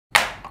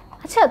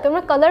আচ্ছা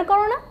তোমরা কালার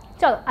করো না,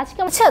 চলো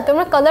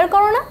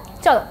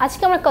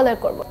আজকে আমরা কালার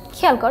করব।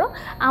 খেয়াল করো,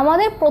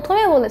 আমাদের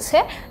প্রথমে বলেছে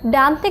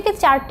ডান থেকে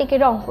চারটিকে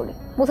রং করি।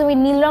 প্রথমে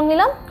নীল রং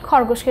নিলাম,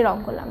 খরগোশকে রং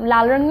করলাম,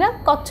 লাল রং নিলাম,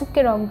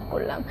 কচ্ছপকে রং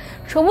করলাম,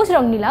 সবুজ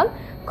রং নিলাম,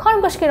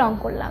 খরগোশকে রং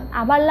করলাম,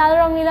 আবার লাল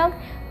রং নিলাম,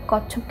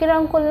 কচ্ছপকে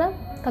রং করলাম।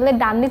 তাহলে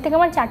ডান দিক থেকে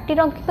আমার চারটি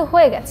রং কিন্তু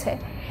হয়ে গেছে।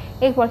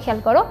 এরপর খেয়াল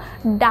করো,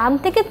 ডান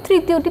থেকে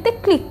তৃতীয়টিতে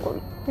ক্লিক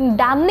করি।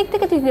 ডান দিক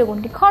থেকে তৃতীয়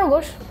কোনটি?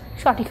 খরগোশ,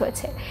 সঠিক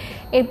হয়েছে।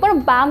 এরপর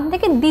বাম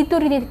থেকে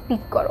দ্বিতীয়টিতে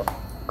ক্লিক করো,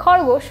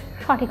 খরগোশ,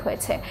 সঠিক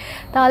হয়েছে।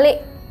 তাহলে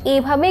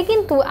এভাবে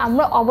কিন্তু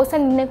আমরা অবস্থান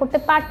নির্ণয় করতে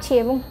পারছি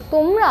এবং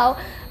তোমরাও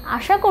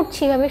আশা করছি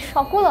এভাবে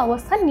সকল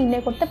অবস্থান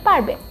নির্ণয় করতে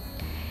পারবে।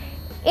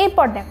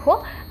 এরপর দেখো,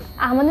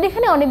 আমাদের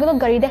এখানে অনেকগুলো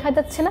গাড়ি দেখা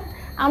যাচ্ছে না?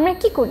 আমরা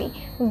কি করি?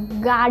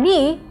 গাড়ি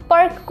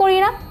পার্ক করি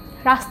না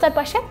রাস্তার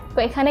পাশে? তো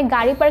এখানে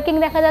গাড়ি পার্কিং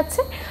দেখা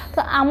যাচ্ছে। তো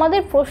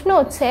আমাদের প্রশ্ন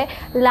হচ্ছে,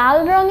 লাল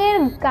রঙের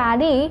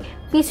গাড়ি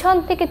পিছন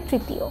থেকে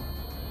তৃতীয়,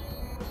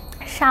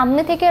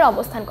 সামনে থেকে এর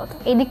অবস্থান কত?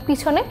 এদিক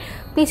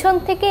পিছন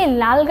থেকে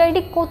লাল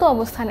গাড়িটি কত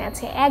অবস্থানে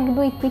আছে? 1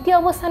 2 তৃতীয়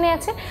অবস্থানে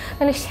আছে।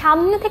 তাহলে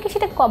সামনে থেকে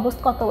সেটা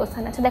কত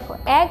অবস্থানে আছে? দেখো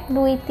 1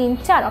 2 3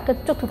 4, অর্থাৎ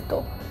চতুর্থ।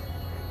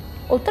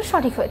 উত্তর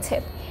সঠিক হয়েছে।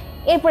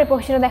 এরপরে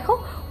প্রশ্নটা দেখো,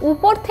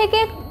 উপর থেকে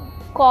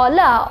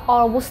কলা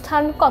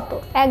অবস্থান কত?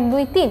 1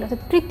 2 3,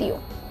 অর্থাৎ তৃতীয়,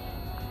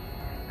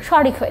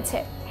 সঠিক হয়েছে।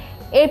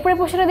 এরপরে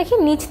প্রশ্নটা দেখি,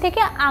 নিচ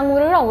থেকে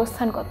আঙুলের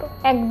অবস্থান কত?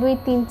 1 2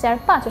 3 4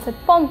 5, অর্থাৎ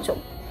পঞ্চম।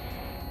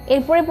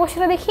 এরপরে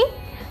প্রশ্নটা দেখি,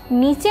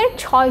 নিচের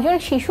 6 জন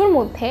শিশুর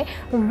মধ্যে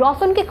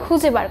রতনকে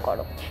খুঁজে বার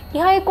করো।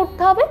 কীভাবে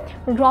করতে হবে?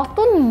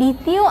 রতন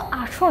দ্বিতীয়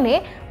আসনে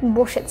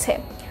বসেছে।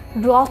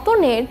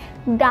 রতনের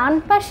ডান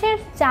পাশের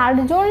 4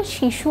 জন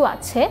শিশু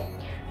আছে,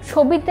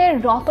 ছবিতে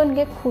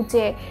রতনকে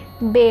খুঁজে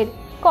বের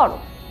করো।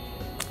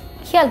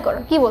 খেয়াল করো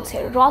কি বলছে,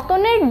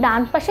 রতনের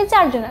ডান পাশে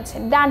 4 জন আছে।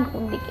 ডান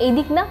কোন দিক? এই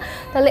দিক না?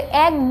 তাহলে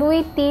 1 2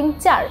 3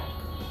 4,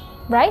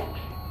 রাইট?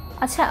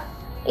 আচ্ছা,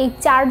 এই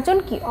 4 জন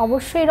কি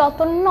অবশ্যই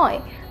রতন নয়?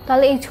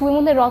 তাহলে এই ছবির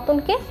মধ্যে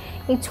রতনকে,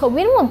 এই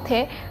ছবির মধ্যে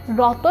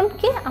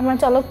রতনকে আমরা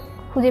চলো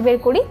খুঁজে বের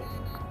করি।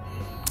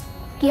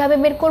 কীভাবে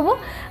বের করব?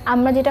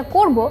 আমরা যেটা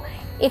করব,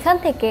 এখান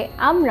থেকে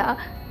আমরা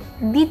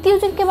দ্বিতীয়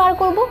জনকে বার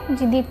করব,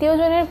 যে দ্বিতীয়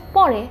জনের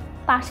পরে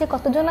পাশে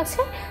কতজন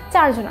আছে?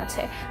 4 জন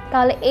আছে।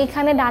 তাহলে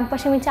এইখানে ডান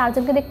পাশে আমি 4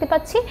 জনকে দেখতে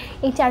পাচ্ছি।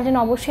 এই 4 জন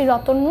অবশ্যই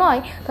রতন নয়।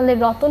 তাহলে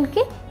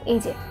রতনকে এই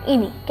যে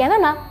ইনি,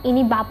 কেননা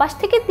ইনি বাঁ পাশ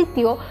থেকে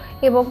তৃতীয়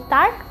এবং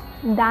তার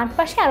ডান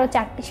পাশে আরও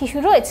 4টি শিশু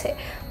রয়েছে।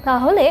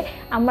 তাহলে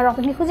আমরা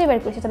রতনকে খুঁজে বের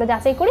করেছি। তাহলে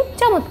যাচাই করি,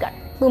 চমৎকার,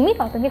 তুমি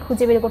রতনকে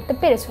খুঁজে বের করতে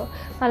পেরেছো।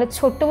 তাহলে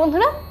ছোট্ট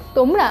বন্ধুরা,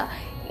 তোমরা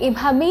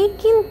এভাবেই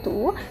কিন্তু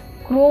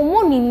ক্রম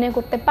নির্ণয়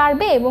করতে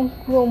পারবে এবং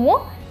ক্রম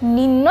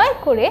নির্ণয়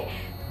করে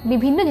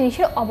বিভিন্ন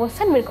জিনিসের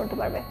অবস্থান বের করতে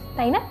পারবে,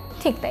 তাই না?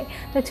 ঠিক তাই।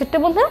 তাহলে ছোট্ট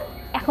বন্ধুরা,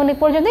 এখন এই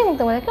পর্যন্তই এবং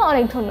তোমাদেরকে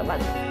অনেক ধন্যবাদ।